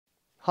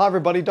Hi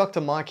everybody,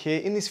 Dr. Mike here.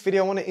 In this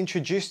video I want to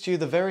introduce to you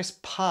the various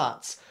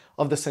parts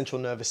of the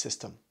central nervous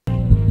system.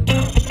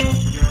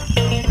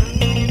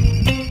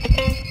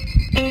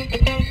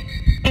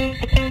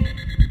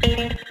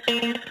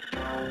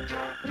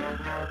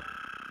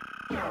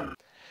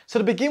 So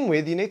to begin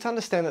with, you need to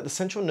understand that the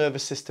central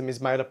nervous system is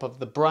made up of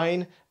the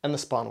brain and the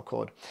spinal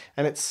cord.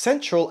 And it's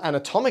central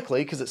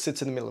anatomically because it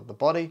sits in the middle of the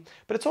body,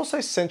 but it's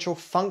also central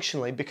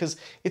functionally because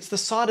it's the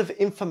site of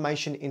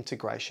information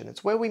integration.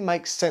 It's where we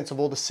make sense of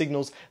all the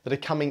signals that are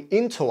coming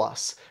into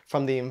us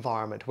from the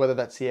environment, whether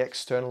that's the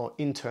external or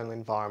internal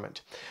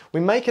environment. We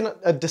make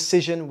a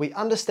decision, we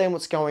understand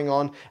what's going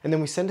on, and then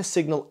we send a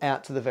signal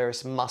out to the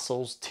various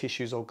muscles,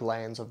 tissues, or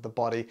glands of the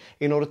body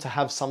in order to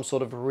have some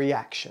sort of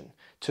reaction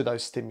to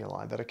those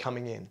stimuli that are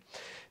coming in.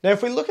 Now,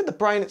 if we look at the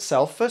brain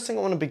itself, first thing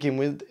I want to begin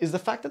with is the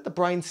fact that the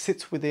brain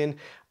sits within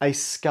a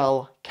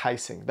skull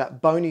casing,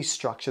 that bony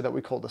structure that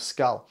we call the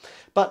skull.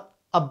 But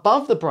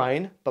above the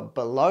brain, but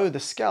below the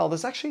skull,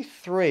 there's actually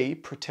three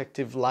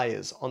protective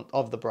layers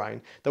of the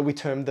brain that we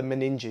term the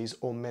meninges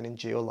or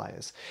meningeal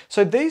layers.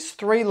 So these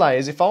three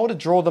layers, if I were to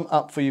draw them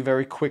up for you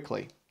very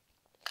quickly,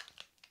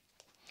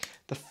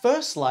 the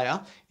first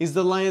layer is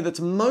the layer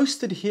that's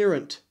most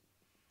adherent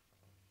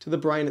to the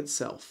brain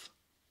itself.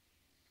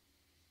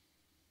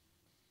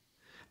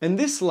 And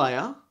this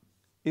layer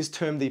is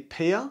termed the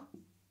pia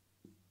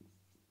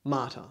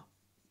mater.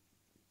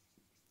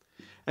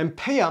 And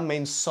pia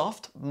means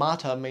soft,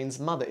 mater means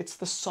mother. It's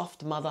the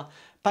soft mother.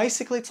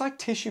 Basically, it's like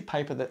tissue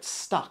paper that's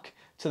stuck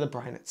to the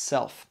brain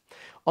itself.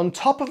 On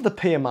top of the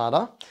pia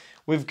mater,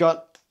 we've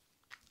got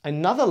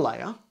another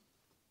layer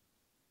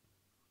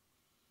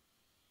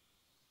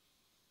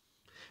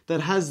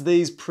that has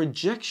these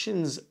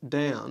projections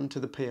down to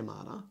the pia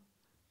mater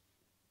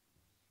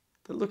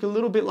that look a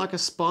little bit like a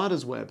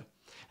spider's web.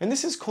 And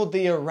this is called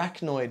the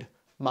arachnoid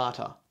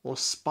mater, or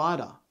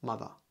spider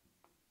mother.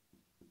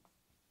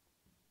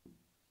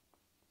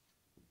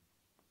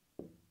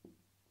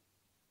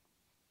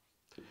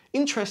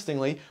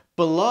 Interestingly,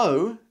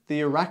 below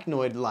the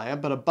arachnoid layer,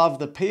 but above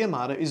the pia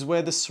mater, is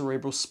where the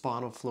cerebral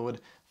spinal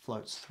fluid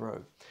floats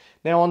through.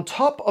 Now, on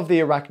top of the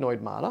arachnoid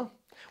mater,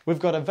 we've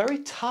got a very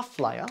tough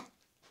layer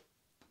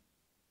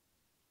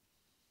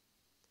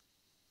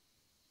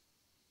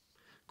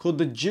called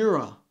the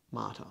dura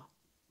mater,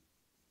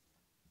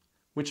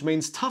 which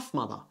means tough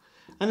mother.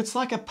 And it's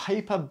like a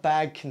paper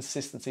bag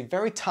consistency,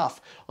 very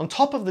tough. On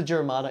top of the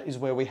dura mater is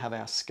where we have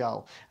our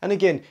skull. And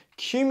again,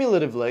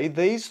 cumulatively,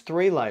 these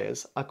three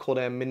layers are called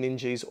our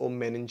meninges or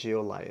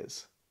meningeal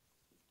layers.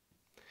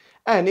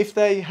 And if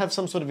they have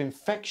some sort of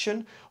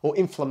infection or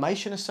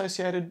inflammation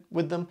associated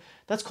with them,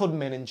 that's called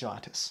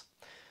meningitis.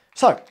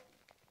 So,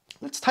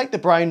 let's take the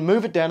brain,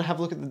 move it down, and have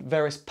a look at the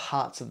various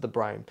parts of the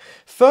brain.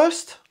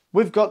 First,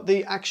 we've got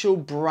the actual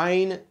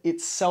brain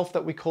itself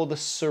that we call the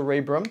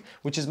cerebrum,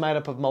 which is made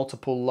up of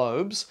multiple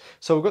lobes.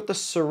 So we've got the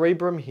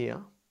cerebrum here.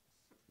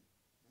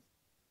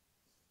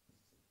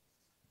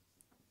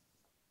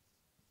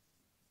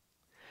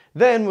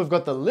 Then we've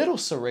got the little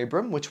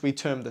cerebrum, which we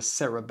term the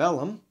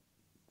cerebellum.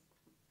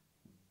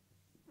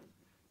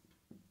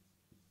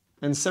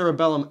 And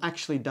cerebellum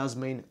actually does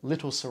mean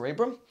little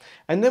cerebrum.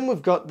 And then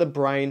we've got the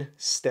brain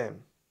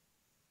stem.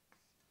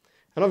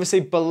 And obviously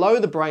below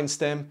the brain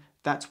stem,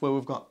 that's where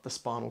we've got the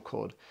spinal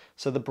cord.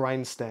 So the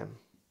brain stem.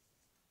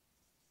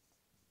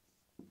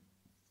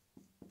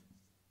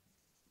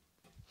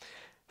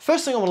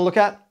 First thing I want to look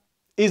at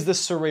is the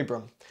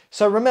cerebrum.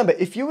 So remember,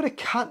 if you were to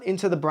cut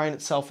into the brain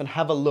itself and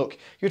have a look,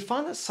 you'd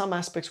find that some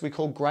aspects we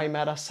call grey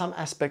matter, some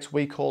aspects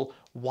we call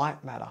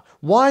white matter.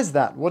 Why is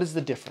that? What is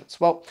the difference?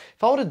 Well,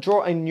 if I were to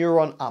draw a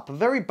neuron up, a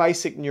very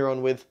basic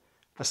neuron with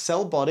a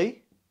cell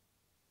body,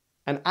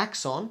 an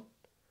axon,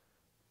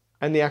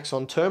 and the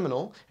axon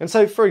terminal. And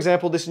so, for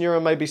example, this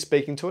neuron may be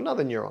speaking to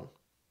another neuron,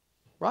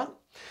 right?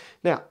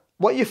 Now,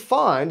 what you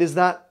find is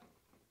that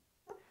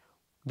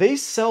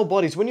these cell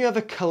bodies, when you have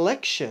a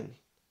collection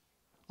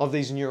of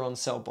these neuron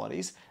cell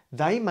bodies,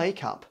 they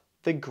make up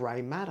the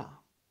grey matter.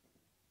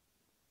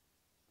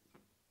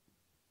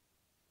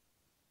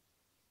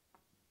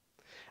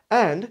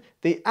 And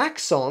the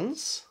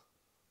axons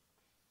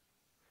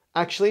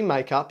actually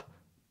make up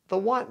the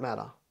white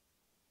matter.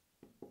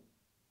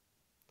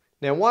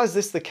 Now, why is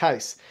this the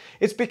case?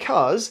 It's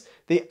because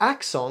the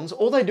axons,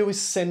 all they do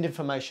is send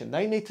information.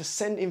 They need to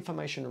send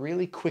information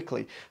really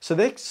quickly. So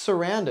they're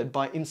surrounded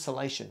by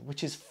insulation,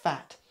 which is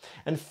fat.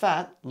 And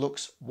fat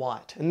looks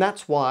white. And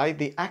that's why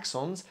the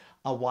axons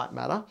are white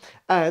matter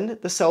and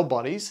the cell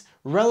bodies,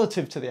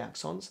 relative to the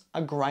axons,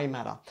 are grey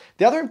matter.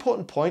 The other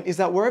important point is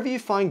that wherever you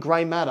find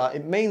grey matter,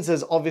 it means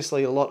there's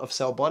obviously a lot of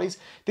cell bodies.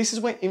 This is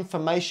where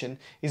information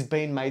is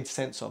being made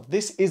sense of.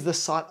 This is the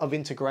site of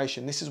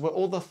integration. This is where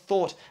all the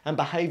thought and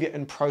behavior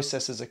and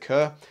processes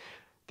occur.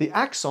 The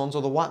axons,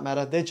 or the white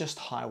matter, they're just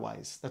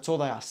highways. That's all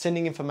they are,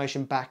 sending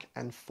information back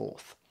and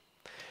forth.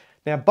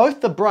 Now,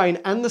 both the brain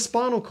and the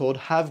spinal cord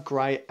have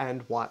grey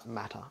and white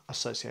matter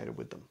associated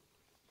with them.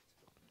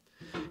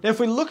 Now, if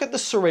we look at the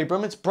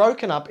cerebrum, it's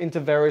broken up into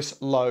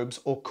various lobes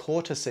or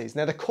cortices.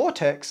 Now, the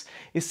cortex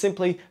is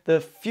simply the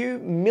few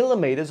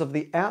millimeters of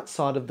the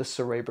outside of the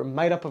cerebrum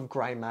made up of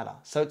grey matter.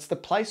 So it's the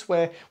place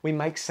where we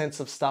make sense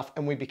of stuff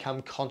and we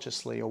become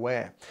consciously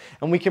aware.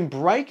 And we can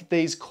break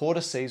these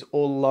cortices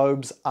or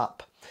lobes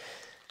up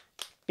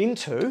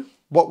into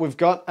what we've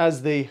got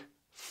as the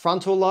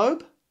frontal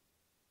lobe,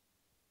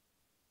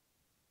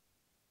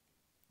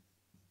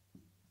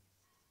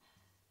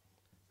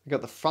 we've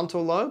got the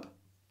frontal lobe,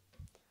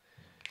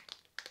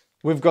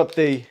 we've got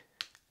the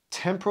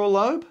temporal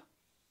lobe,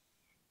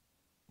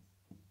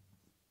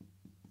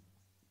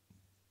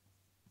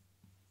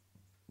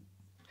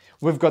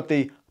 we've got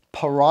the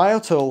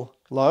parietal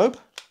lobe,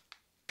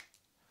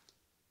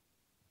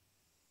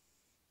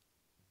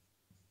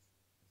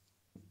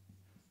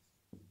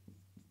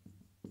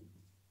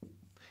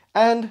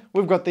 and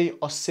we've got the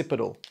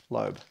occipital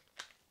lobe.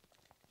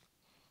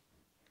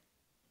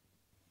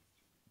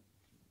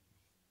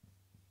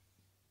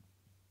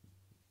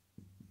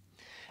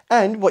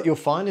 And what you'll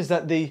find is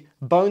that the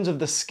bones of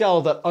the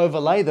skull that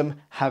overlay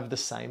them have the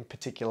same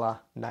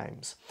particular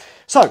names.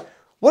 So,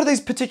 what do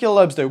these particular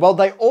lobes do? Well,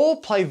 they all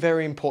play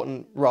very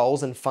important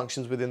roles and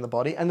functions within the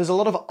body, and there's a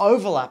lot of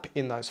overlap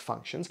in those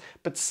functions,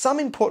 but some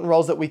important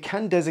roles that we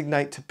can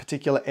designate to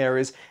particular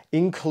areas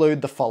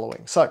include the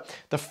following. So,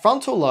 the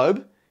frontal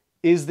lobe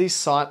is the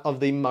site of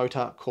the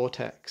motor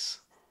cortex.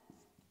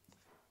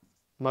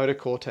 Motor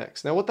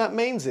cortex. Now what that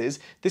means is,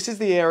 this is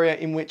the area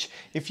in which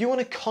if you want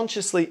to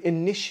consciously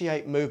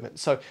initiate movement,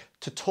 so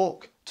to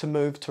talk, to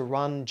move, to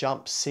run,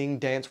 jump, sing,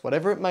 dance,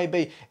 whatever it may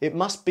be, it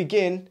must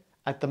begin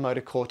at the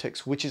motor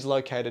cortex, which is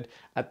located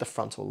at the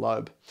frontal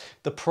lobe.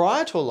 The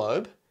parietal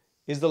lobe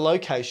is the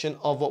location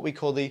of what we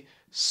call the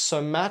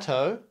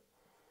somatosensory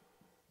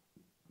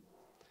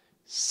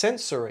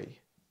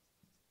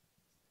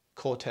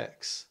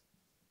cortex.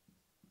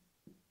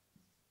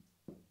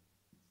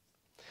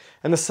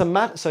 And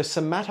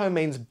somato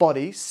means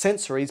body,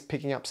 sensory is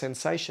picking up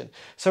sensation.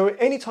 So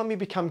anytime you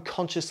become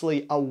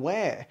consciously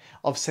aware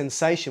of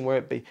sensation, whether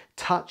it be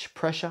touch,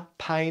 pressure,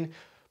 pain,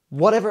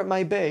 whatever it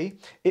may be,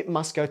 it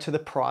must go to the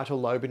parietal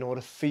lobe in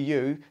order for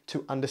you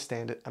to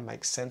understand it and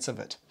make sense of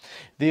it.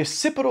 The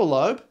occipital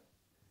lobe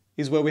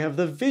is where we have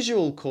the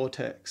visual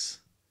cortex.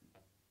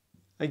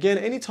 Again,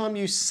 anytime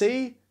you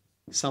see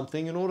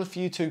something, in order for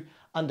you to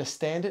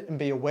understand it and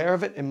be aware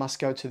of it, it must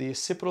go to the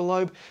occipital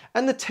lobe.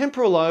 And the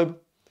temporal lobe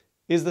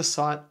is the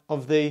site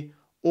of the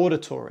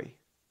auditory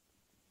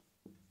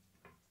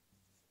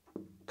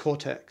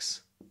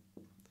cortex.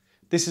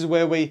 This is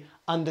where we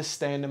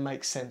understand and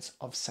make sense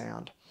of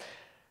sound.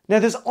 Now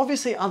there's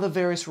obviously other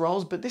various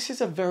roles, but this is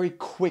a very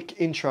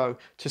quick intro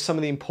to some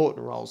of the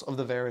important roles of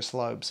the various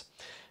lobes.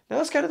 Now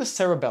let's go to the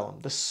cerebellum,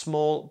 the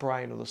small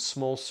brain or the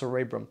small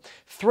cerebrum.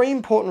 Three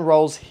important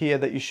roles here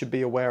that you should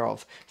be aware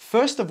of.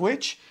 First of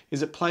which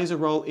is it plays a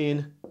role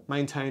in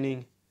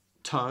maintaining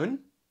tone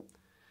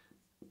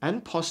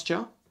and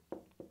posture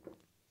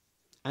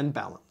and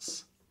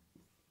balance.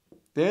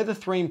 They're the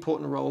three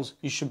important roles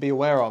you should be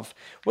aware of.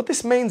 What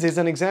this means is,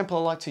 an example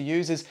I like to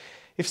use is,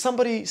 if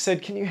somebody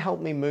said, "Can you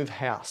help me move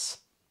house?"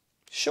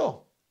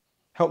 Sure.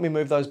 Help me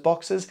move those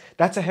boxes.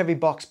 That's a heavy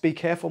box. Be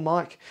careful,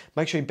 Mike.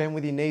 Make sure you bend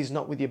with your knees,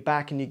 not with your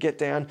back, and you get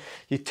down,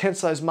 you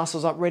tense those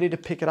muscles up, ready to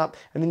pick it up,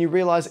 and then you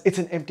realize it's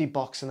an empty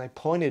box and they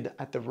pointed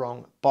at the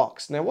wrong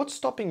box. Now, what's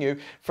stopping you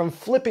from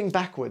flipping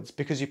backwards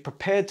because you're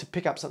prepared to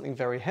pick up something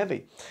very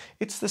heavy?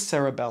 It's the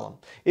cerebellum.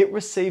 It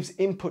receives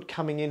input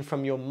coming in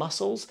from your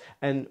muscles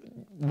and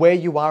where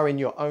you are in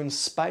your own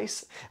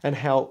space and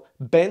how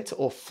bent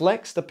or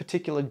flexed the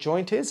particular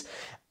joint is,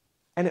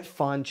 and it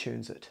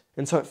fine-tunes it.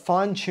 And so it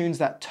fine-tunes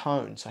that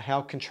tone, so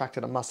how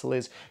contracted a muscle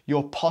is,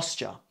 your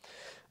posture,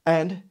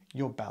 and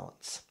your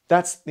balance.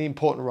 That's the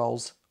important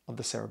roles of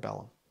the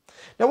cerebellum.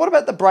 Now what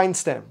about the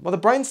brainstem? Well, the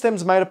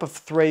brainstem's made up of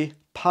three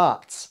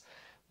parts.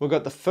 We've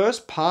got the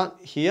first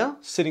part here,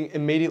 sitting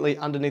immediately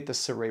underneath the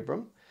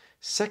cerebrum,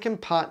 second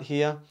part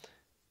here,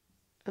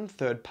 and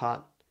third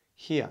part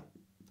here.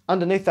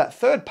 Underneath that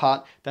third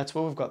part, that's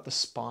where we've got the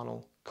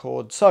spinal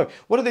cord. So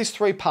what are these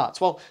three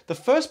parts? Well, the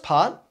first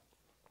part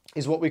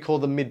is what we call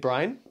the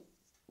midbrain.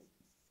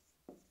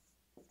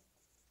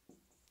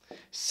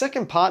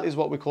 Second part is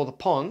what we call the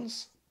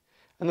pons.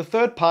 And the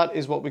third part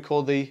is what we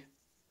call the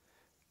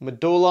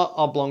medulla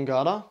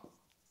oblongata,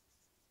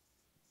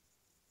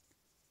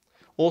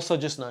 also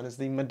just known as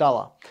the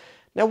medulla.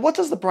 Now, what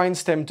does the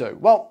brainstem do?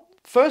 Well,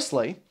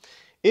 firstly,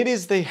 it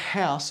is the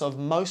house of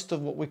most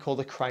of what we call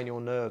the cranial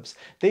nerves.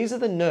 These are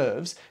the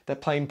nerves that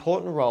play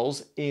important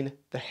roles in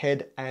the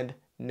head and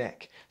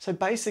neck. So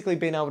basically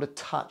being able to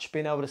touch,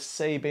 being able to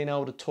see, being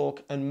able to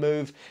talk and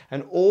move,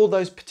 and all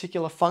those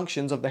particular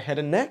functions of the head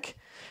and neck,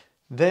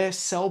 their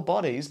cell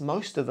bodies,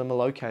 most of them are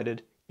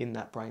located in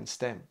that brain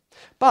stem.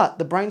 But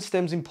the brain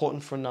stem is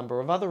important for a number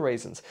of other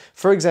reasons.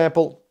 For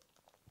example,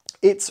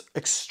 it's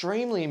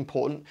extremely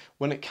important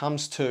when it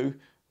comes to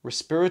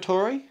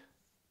respiratory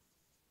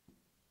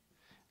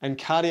and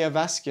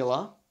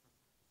cardiovascular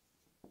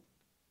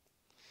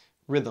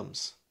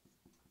rhythms.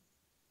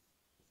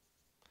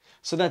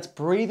 So that's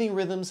breathing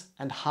rhythms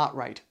and heart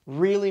rate.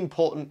 Really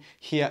important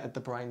here at the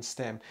brain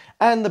stem.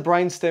 And the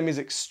brain stem is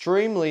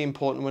extremely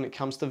important when it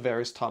comes to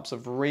various types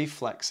of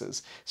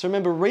reflexes. So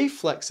remember,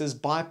 reflexes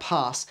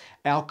bypass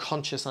our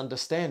conscious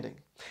understanding.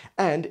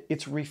 And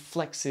it's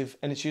reflexive,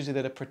 and it's usually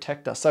there to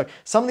protect us. So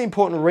some of the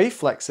important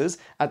reflexes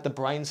at the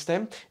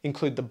brainstem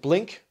include the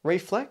blink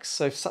reflex.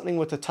 So if something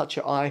were to touch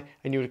your eye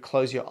and you would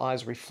close your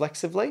eyes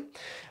reflexively.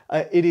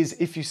 It is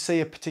if you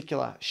see a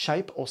particular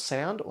shape or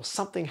sound or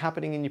something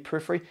happening in your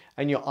periphery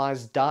and your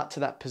eyes dart to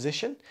that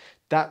position,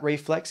 that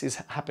reflex is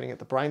happening at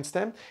the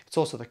brainstem. It's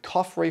also the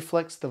cough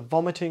reflex, the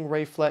vomiting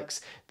reflex,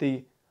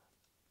 the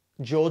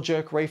jaw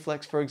jerk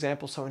reflex, for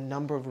example. So a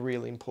number of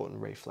really important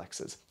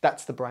reflexes.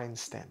 That's the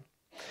brainstem.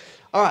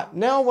 All right,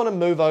 now I want to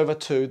move over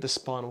to the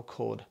spinal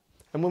cord.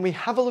 And when we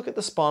have a look at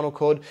the spinal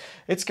cord,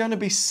 it's going to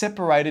be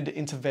separated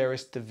into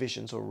various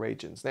divisions or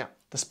regions. Now,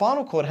 the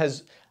spinal cord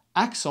has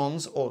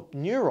axons or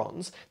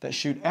neurons that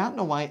shoot out and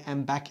away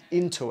and back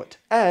into it,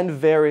 and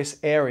various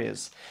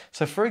areas.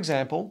 So for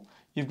example,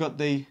 you've got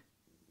the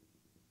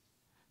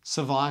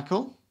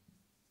cervical,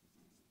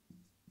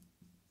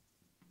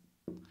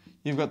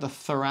 you've got the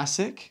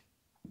thoracic,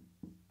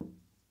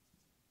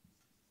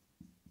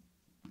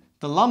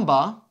 the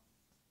lumbar,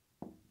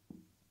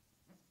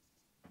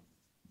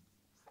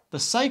 the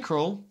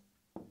sacral,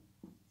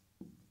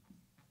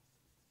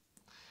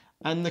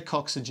 and the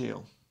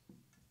coccygeal.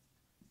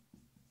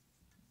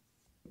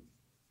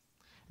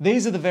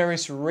 These are the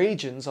various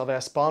regions of our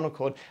spinal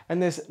cord,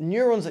 and there's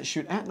neurons that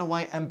shoot out and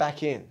away and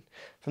back in.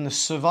 From the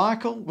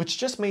cervical, which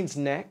just means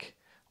neck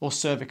or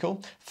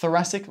cervical,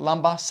 thoracic,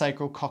 lumbar,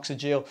 sacral,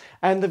 coccygeal,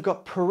 and they've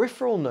got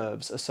peripheral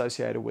nerves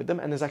associated with them,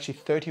 and there's actually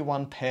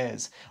 31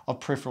 pairs of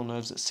peripheral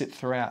nerves that sit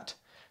throughout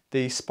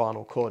the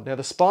spinal cord. Now,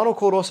 the spinal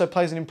cord also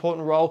plays an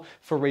important role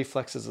for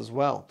reflexes as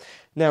well.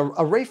 Now,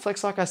 a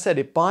reflex, like I said,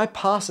 it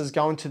bypasses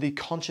going to the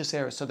conscious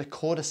area, so the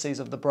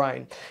cortices of the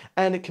brain.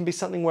 And it can be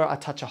something where I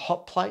touch a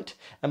hot plate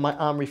and my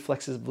arm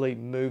reflexively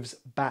moves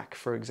back,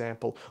 for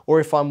example. Or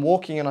if I'm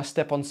walking and I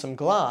step on some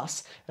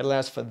glass, it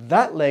allows for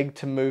that leg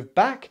to move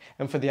back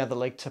and for the other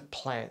leg to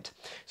plant.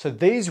 So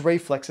these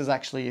reflexes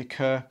actually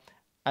occur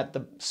at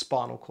the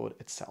spinal cord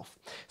itself.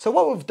 So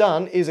what we've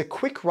done is a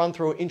quick run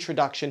through or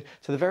introduction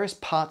to the various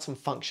parts and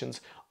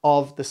functions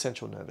of the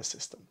central nervous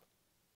system.